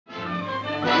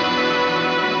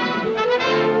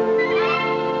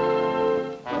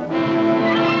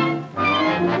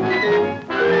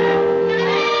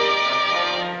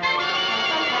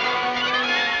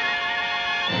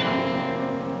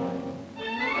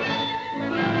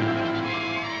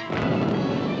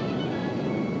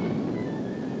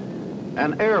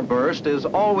An airburst is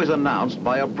always announced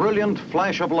by a brilliant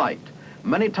flash of light,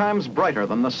 many times brighter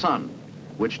than the sun,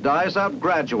 which dies out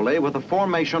gradually with the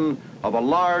formation of a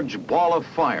large ball of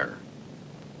fire.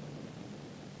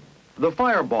 The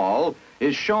fireball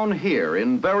is shown here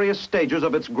in various stages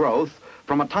of its growth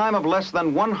from a time of less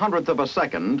than 1/100th of a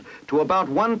second to about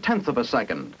 1/10th of a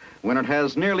second, when it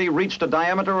has nearly reached a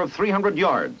diameter of 300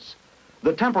 yards.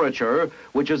 The temperature,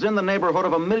 which is in the neighborhood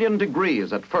of 1,000,000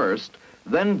 degrees at first,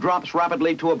 then drops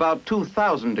rapidly to about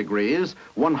 2,000 degrees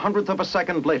 1/100th of a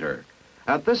second later.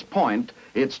 At this point,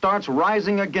 it starts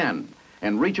rising again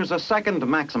and reaches a second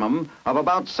maximum of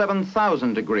about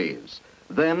 7,000 degrees,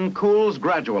 then cools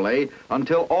gradually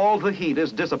until all the heat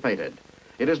is dissipated.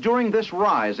 It is during this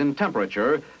rise in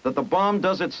temperature that the bomb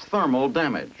does its thermal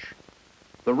damage.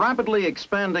 The rapidly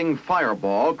expanding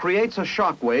fireball creates a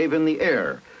shock wave in the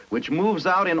air, which moves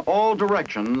out in all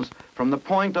directions from the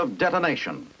point of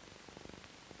detonation.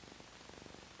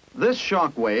 This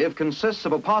shock wave consists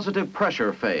of a positive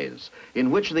pressure phase,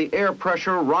 in which the air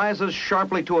pressure rises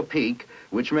sharply to a peak,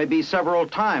 which may be several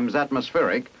times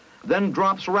atmospheric, then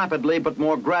drops rapidly but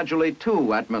more gradually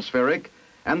to atmospheric,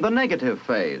 and the negative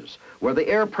phase, where the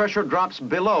air pressure drops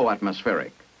below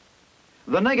atmospheric.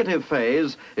 The negative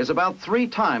phase is about 3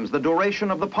 times the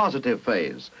duration of the positive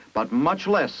phase, but much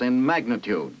less in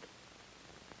magnitude.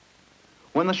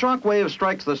 When the shock wave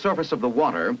strikes the surface of the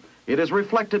water, it is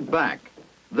reflected back.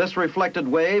 This reflected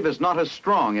wave is not as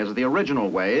strong as the original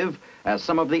wave, as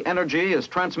some of the energy is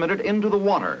transmitted into the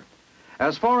water.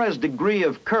 As far as degree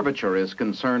of curvature is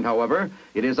concerned, however,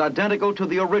 it is identical to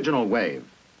the original wave.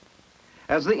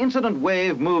 As the incident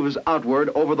wave moves outward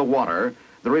over the water,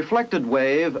 the reflected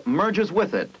wave merges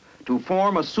with it to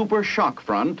form a super shock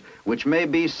front, which may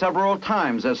be several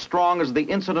times as strong as the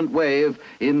incident wave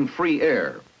in free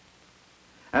air.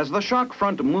 As the shock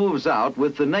front moves out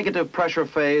with the negative pressure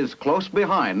phase close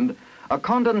behind, a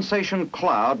condensation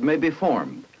cloud may be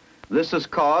formed. This is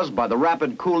caused by the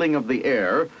rapid cooling of the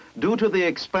air due to the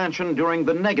expansion during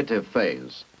the negative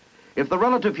phase. If the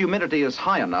relative humidity is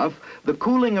high enough, the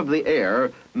cooling of the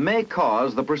air may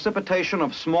cause the precipitation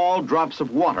of small drops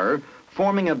of water,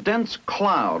 forming a dense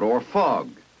cloud or fog.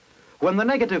 When the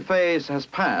negative phase has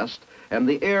passed and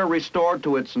the air restored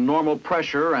to its normal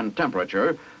pressure and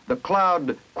temperature, the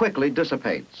cloud quickly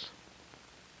dissipates.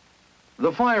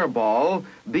 The fireball,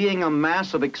 being a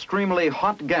mass of extremely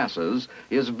hot gases,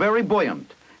 is very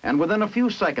buoyant, and within a few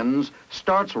seconds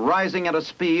starts rising at a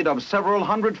speed of several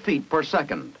hundred feet per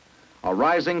second. A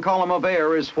rising column of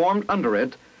air is formed under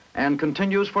it and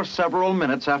continues for several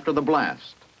minutes after the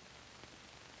blast.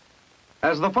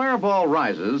 As the fireball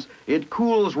rises, it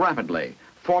cools rapidly,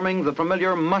 forming the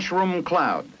familiar mushroom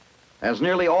cloud. As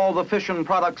nearly all the fission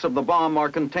products of the bomb are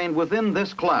contained within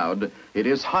this cloud, it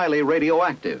is highly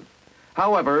radioactive.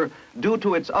 However, due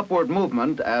to its upward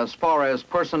movement as far as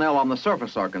personnel on the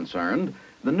surface are concerned,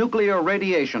 the nuclear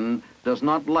radiation does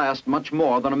not last much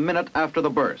more than a minute after the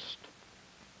burst.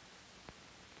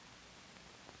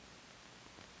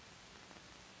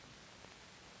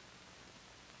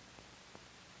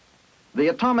 The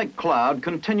atomic cloud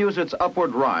continues its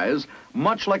upward rise,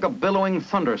 much like a billowing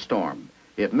thunderstorm.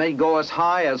 It may go as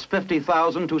high as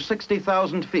 50,000 to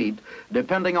 60,000 feet,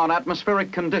 depending on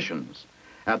atmospheric conditions.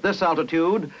 At this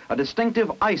altitude, a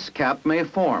distinctive ice cap may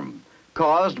form,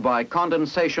 caused by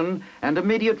condensation and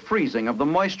immediate freezing of the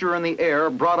moisture in the air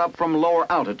brought up from lower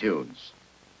altitudes.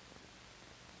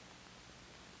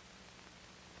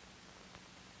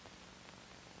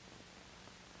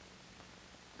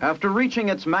 After reaching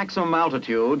its maximum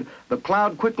altitude, the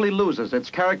cloud quickly loses its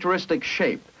characteristic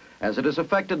shape, as it is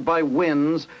affected by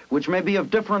winds which may be of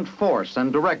different force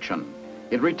and direction.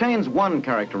 It retains one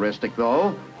characteristic,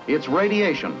 though, its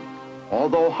radiation.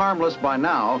 Although harmless by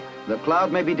now, the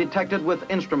cloud may be detected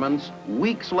with instruments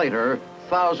weeks later,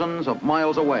 thousands of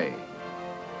miles away.